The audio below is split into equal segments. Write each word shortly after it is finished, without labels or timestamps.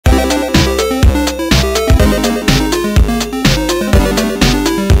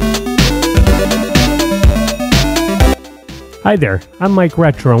Hi there, I'm Mike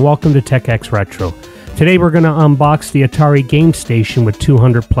Retro and welcome to TechX Retro. Today we're going to unbox the Atari Game Station with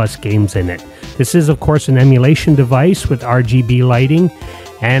 200 plus games in it. This is of course an emulation device with RGB lighting,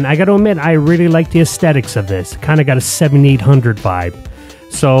 and I got to admit I really like the aesthetics of this. Kind of got a 7800 vibe.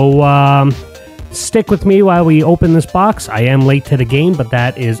 So stick with me while we open this box. I am late to the game, but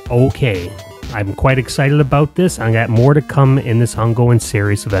that is okay. I'm quite excited about this. I got more to come in this ongoing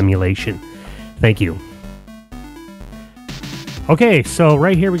series of emulation. Thank you. Okay, so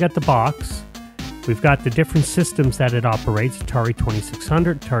right here we got the box. We've got the different systems that it operates: Atari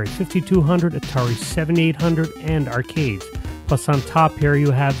 2600, Atari 5200, Atari 7800, and arcades. Plus on top here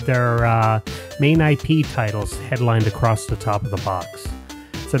you have their main IP titles headlined across the top of the box.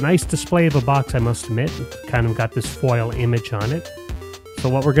 It's a nice display of a box, I must admit. Kind of got this foil image on it. So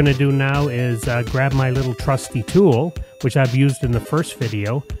what we're going to do now is grab my little trusty tool, which I've used in the first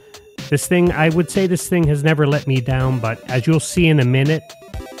video. This thing, I would say this thing has never let me down, but as you'll see in a minute,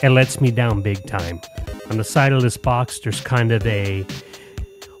 it lets me down big time. On the side of this box, there's kind of a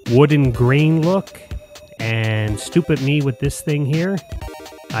wooden grain look, and stupid me with this thing here,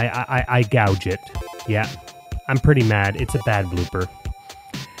 I gouge it. Yeah, I'm pretty mad. It's a bad blooper.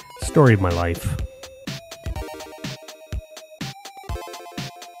 Story of my life.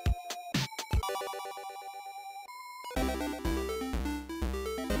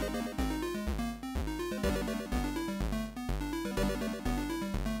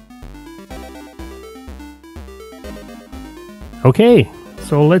 Okay,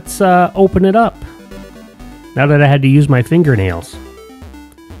 so let's open it up, now that I had to use my fingernails.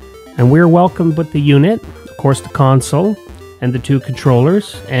 And we're welcomed with the unit, of course the console, and the two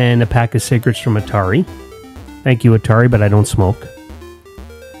controllers, and a pack of cigarettes from Atari. Thank you, Atari, but I don't smoke.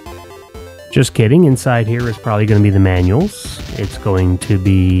 Just kidding, inside here is probably going to be the manuals. It's going to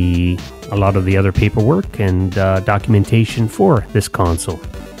be a lot of the other paperwork and documentation for this console.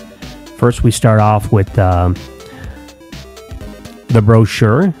 First we start off with the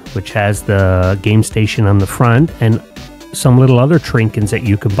brochure, which has the game station on the front and some little other trinkets that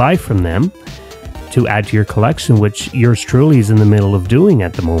you can buy from them to add to your collection, which yours truly is in the middle of doing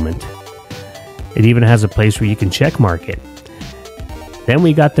at the moment. It even has a place where you can check mark it. Then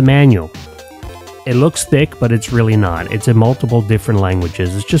we got the manual. It looks thick, but it's really not. It's in multiple different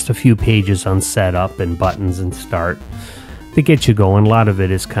languages. It's just a few pages on setup and buttons and start to get you going. A lot of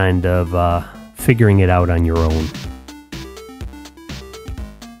it is kind of figuring it out on your own.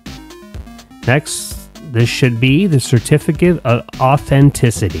 Next, this should be the certificate of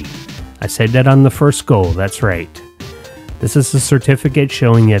authenticity. I said that on the first go, that's right. This is the certificate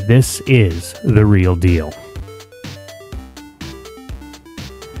showing that this is the real deal.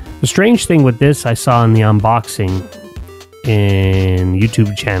 The strange thing with this, I saw in the unboxing in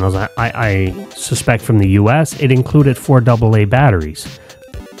YouTube channels, I suspect from the US, it included 4 AA batteries.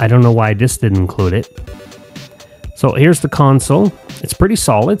 I don't know why this didn't include it. So here's the console. It's pretty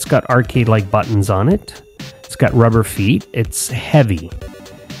solid. It's got arcade-like buttons on it. It's got rubber feet. It's heavy.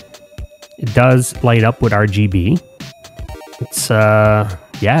 It does light up with RGB. It's,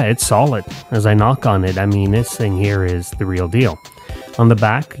 yeah, it's solid. As I knock on it, I mean, this thing here is the real deal. On the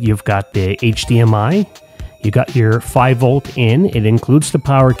back, you've got the HDMI. You got your 5-volt in. It includes the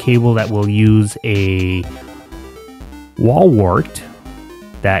power cable that will use a wall wart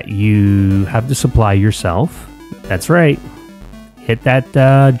that you have to supply yourself. That's right. Hit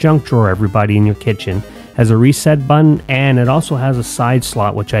that junk drawer, everybody, in your kitchen. Has a reset button, and it also has a side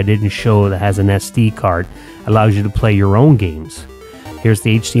slot, which I didn't show, that has an SD card. Allows you to play your own games. Here's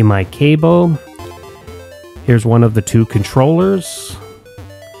the HDMI cable. Here's one of the 2 controllers.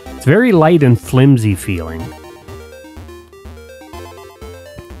 It's very light and flimsy feeling.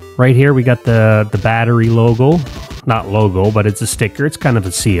 Right here we got the battery logo. Not logo, but it's a sticker. It's kind of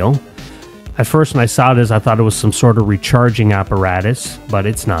a seal. At first when I saw this, I thought it was some sort of recharging apparatus, but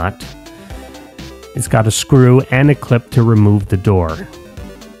it's not. It's got a screw and a clip to remove the door.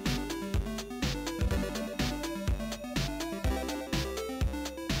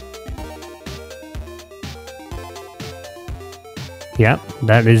 Yep,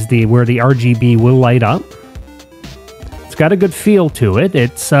 that is where the RGB will light up. It's got a good feel to it.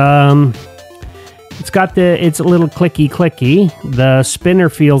 It's a little clicky. The spinner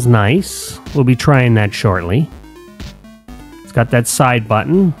feels nice. We'll be trying that shortly. It's got that side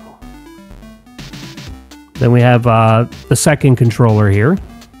button. Then we have the second controller here.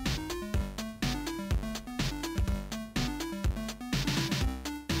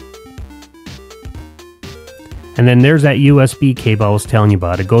 And then there's that USB cable I was telling you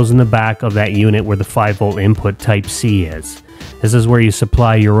about. It goes in the back of that unit where the 5-volt input Type-C is. This is where you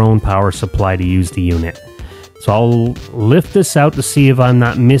supply your own power supply to use the unit. So I'll lift this out to see if I'm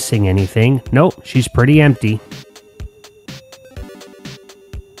not missing anything. Nope, she's pretty empty.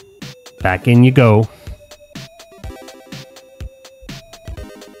 Back in you go.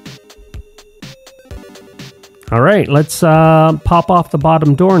 All right, let's pop off the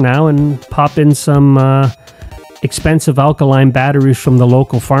bottom door now and pop in some expensive alkaline batteries from the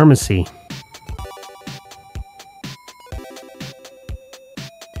local pharmacy.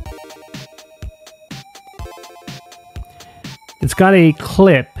 It's got a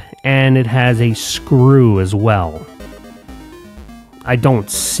clip and it has a screw as well. I don't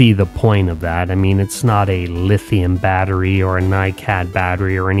see the point of that. I mean, it's not a lithium battery or a NiCad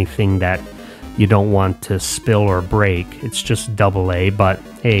battery or anything that you don't want to spill or break. It's just AA, but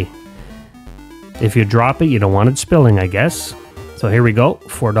hey, if you drop it, you don't want it spilling, I guess. So here we go,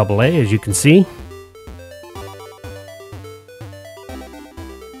 4AA, as you can see.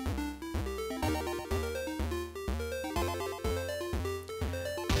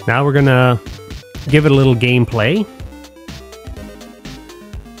 Now we're gonna give it a little gameplay.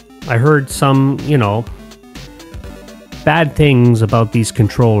 I heard some, bad things about these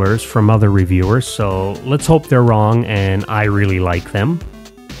controllers from other reviewers, so let's hope they're wrong, and I really like them.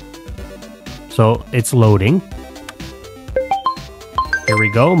 So it's loading. Here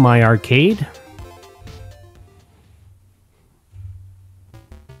we go, my arcade.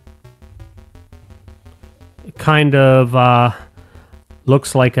 It kind of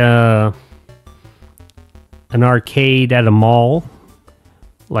looks like an arcade at a mall,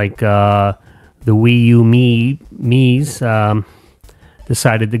 like the Wii U Mii's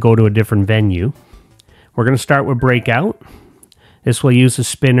decided to go to a different venue. We're going to start with Breakout. This will use the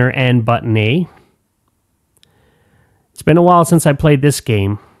spinner and button A. It's been a while since I played this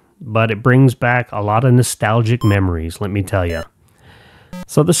game, but it brings back a lot of nostalgic memories, let me tell you.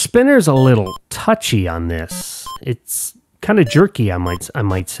 So the spinner's a little touchy on this. It's kind of jerky, I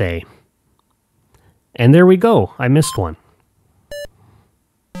might say. And there we go. I missed one.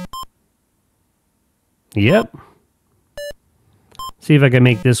 Yep. See if I can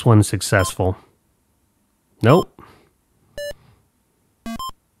make this one successful. Nope.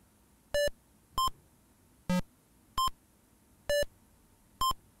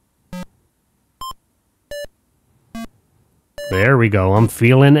 There we go. I'm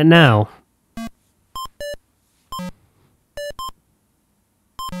feeling it now.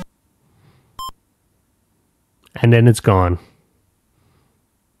 And then it's gone.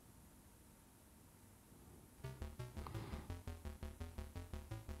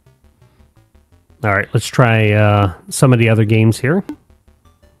 All right, let's try some of the other games here.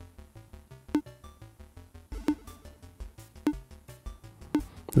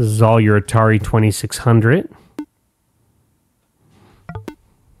 This is all your Atari 2600.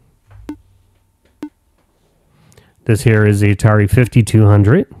 This here is the Atari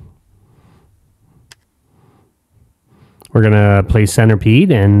 5200. We're going to play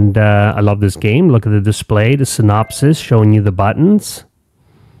Centipede, and I love this game. Look at the display, the synopsis showing you the buttons.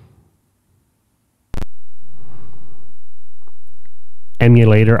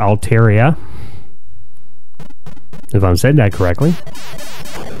 Emulator Altaria, if I'm saying that correctly.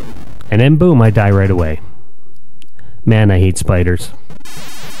 And then boom, I die right away. Man, I hate spiders.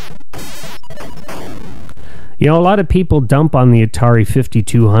 You know, a lot of people dump on the Atari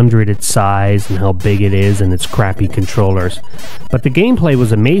 5200, its size and how big it is and its crappy controllers. But the gameplay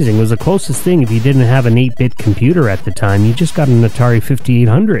was amazing. It was the closest thing if you didn't have an 8-bit computer at the time. You just got an Atari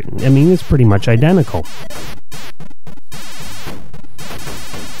 5800. I mean, it's pretty much identical.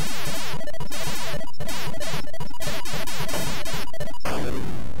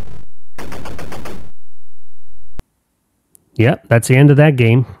 Yep, that's the end of that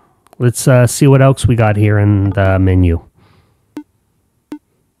game. Let's see what else we got here in the menu.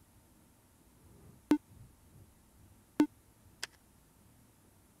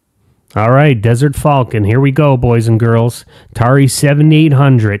 All right, Desert Falcon. Here we go, boys and girls. Atari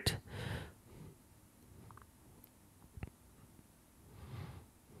 7800.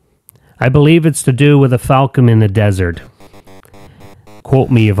 I believe it's to do with a falcon in the desert. Quote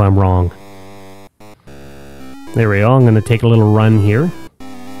me if I'm wrong. There we go. I'm going to take a little run here.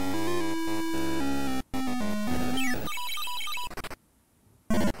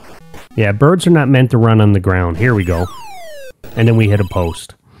 Yeah, birds are not meant to run on the ground. Here we go. And then we hit a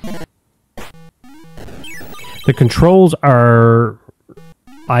post. The controls are...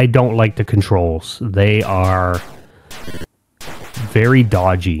 I don't like the controls. They are very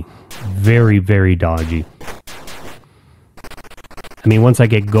dodgy. Very, very dodgy. I mean, once I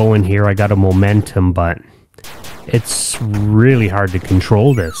get going here, I got a momentum, but it's really hard to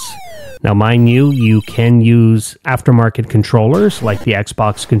control this. Now, mind you, you can use aftermarket controllers like the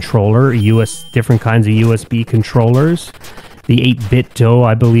Xbox controller, different kinds of USB controllers. The 8-bit DOE,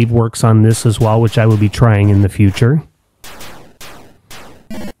 I believe, works on this as well, which I will be trying in the future.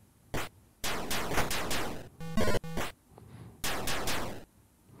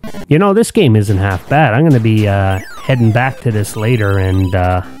 You know, this game isn't half bad. I'm going to be heading back to this later and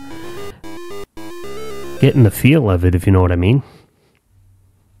getting the feel of it, if you know what I mean.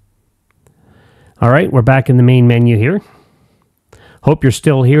 Alright, we're back in the main menu here. Hope you're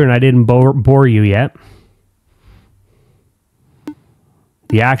still here and I didn't bore you yet.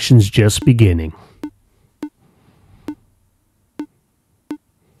 The action's just beginning.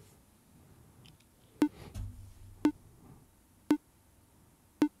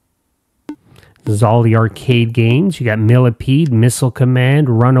 This is all the arcade games. You got Millipede, Missile Command,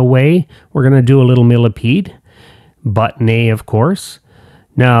 Runaway. We're going to do a little Millipede. Button A, of course.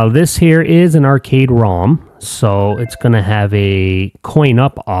 Now, this here is an arcade ROM, so it's going to have a coin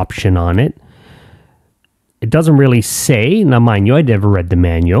up option on it. It doesn't really say. Now, mind you, I never read the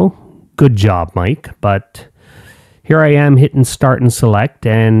manual. Good job, Mike. But here I am hitting start and select,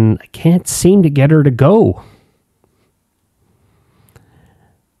 and I can't seem to get her to go.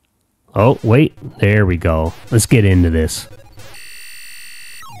 Oh, wait. There we go. Let's get into this.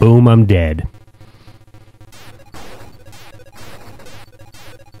 Boom, I'm dead.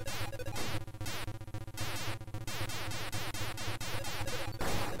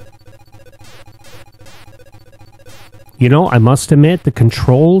 You know, I must admit, the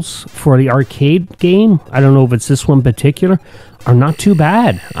controls for the arcade game, I don't know if it's this one in particular, are not too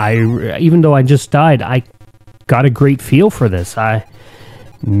bad. Even though I just died, I got a great feel for this.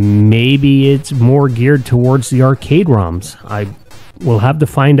 Maybe it's more geared towards the arcade ROMs. I will have to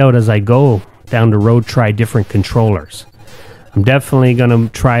find out as I go down the road, try different controllers. I'm definitely going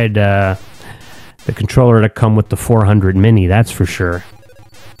to try the controller to come with the 400 Mini, that's for sure.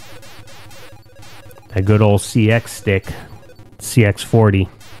 That good old CX stick, CX40.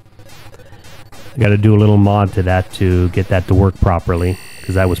 I got to do a little mod to that to get that to work properly,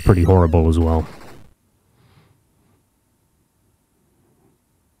 because that was pretty horrible as well.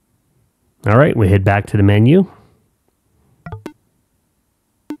 All right, we head back to the menu.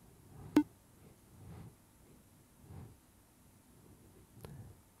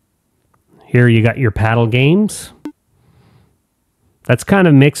 Here you got your paddle games. That's kind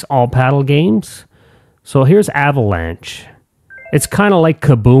of mix all paddle games. So here's Avalanche. It's kind of like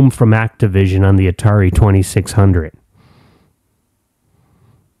Kaboom from Activision on the Atari 2600.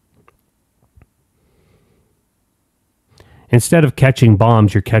 Instead of catching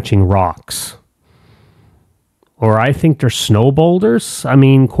bombs, you're catching rocks. Or I think they're snow boulders. I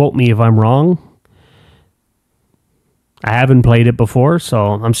mean, quote me if I'm wrong. I haven't played it before, so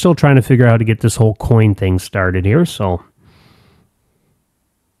I'm still trying to figure out how to get this whole coin thing started here, so...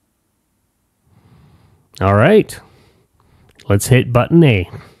 All right, let's hit button A.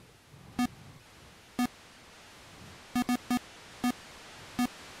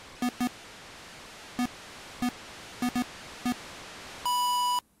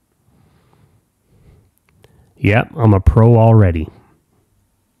 Yep, I'm a pro already.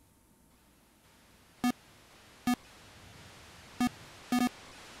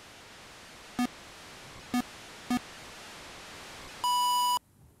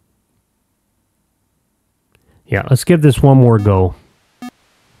 Yeah, let's give this one more go.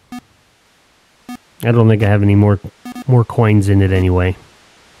 I don't think I have any more coins in it anyway.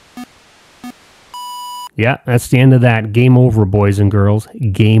 Yeah, that's the end of that. Game over, boys and girls.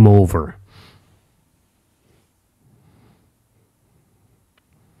 Game over.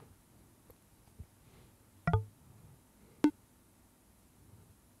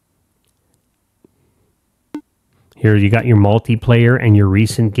 Here you got your multiplayer and your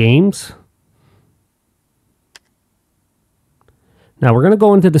recent games. Now we're going to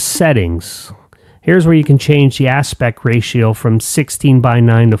go into the settings. Here's where you can change the aspect ratio from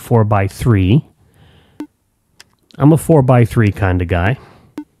 16:9 to 4:3. I'm a 4:3 kind of guy.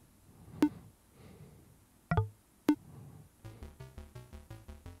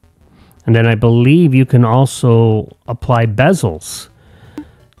 And then I believe you can also apply bezels.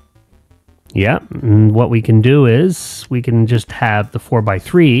 Yeah, and what we can do is we can just have the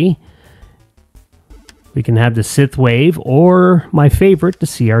 4:3. We can have the Sith Wave, or my favorite, the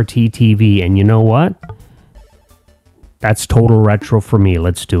CRT TV. And you know what? That's total retro for me.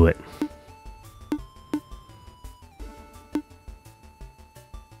 Let's do it.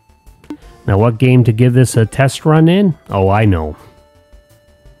 Now, what game to give this a test run in? Oh, I know.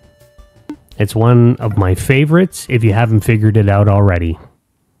 It's one of my favorites, if you haven't figured it out already.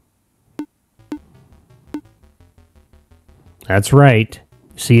 That's right.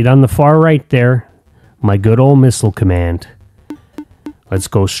 See it on the far right there? My good old missile command. Let's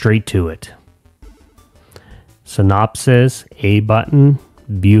go straight to it. Synopsis, A button,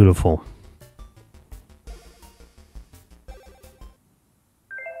 beautiful.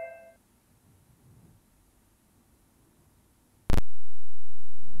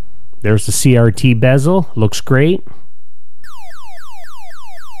 There's the CRT bezel, looks great.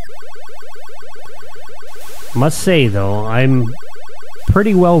 Must say though, I'm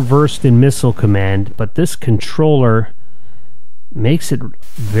pretty well versed in missile command, but this controller makes it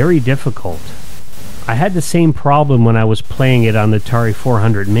very difficult. I had the same problem when I was playing it on the Atari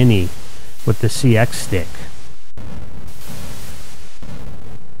 400 Mini with the CX stick.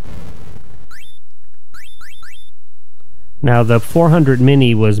 Now, the 400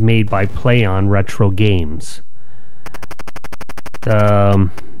 Mini was made by Play-On Retro Games.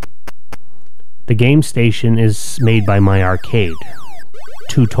 The Game Station is made by My Arcade.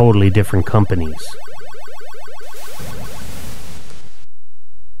 Two totally different companies.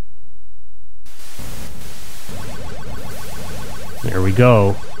 There we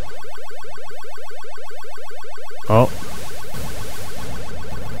go. Oh.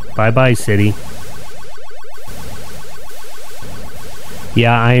 Bye-bye, city.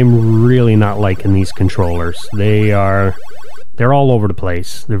 Yeah, I'm really not liking these controllers. They're all over the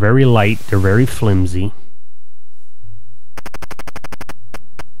place. They're very light, they're very flimsy.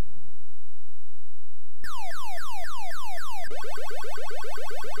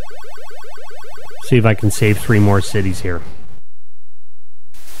 See if I can save 3 more cities here.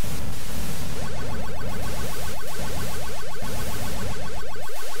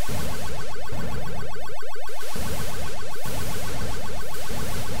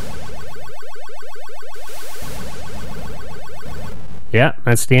 Yeah,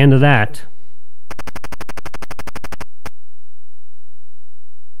 that's the end of that.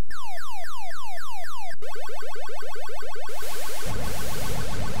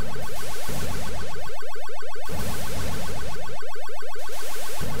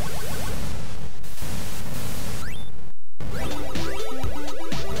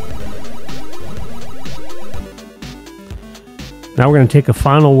 Now we're going to take a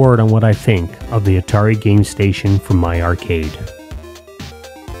final word on what I think of the Atari Game Station from My Arcade.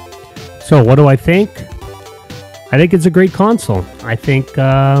 So, what do I think? I think it's a great console. I think, it's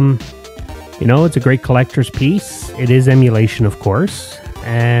a great collector's piece. It is emulation, of course,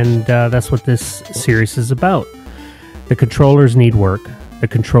 and that's what this series is about. The controllers need work. The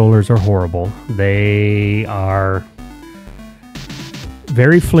controllers are horrible. They are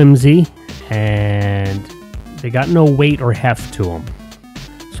very flimsy, and they got no weight or heft to them.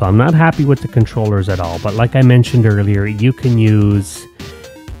 So I'm not happy with the controllers at all. But like I mentioned earlier, you can use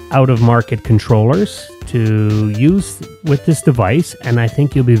out-of-market controllers to use with this device, and I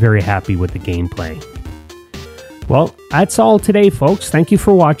think you'll be very happy with the gameplay. Well, that's all today, folks. Thank you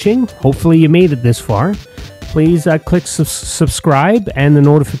for watching. Hopefully you made it this far. Please click subscribe and the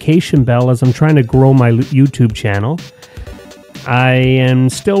notification bell as I'm trying to grow my YouTube channel. I am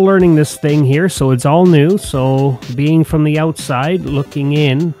still learning this thing here, so it's all new. So being from the outside, looking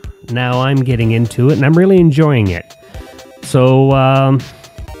in, now I'm getting into it, and I'm really enjoying it. So,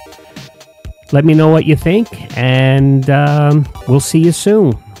 let me know what you think, and we'll see you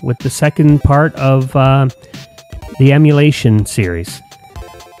soon with the second part of the emulation series.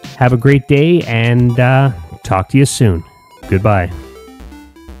 Have a great day, and talk to you soon. Goodbye.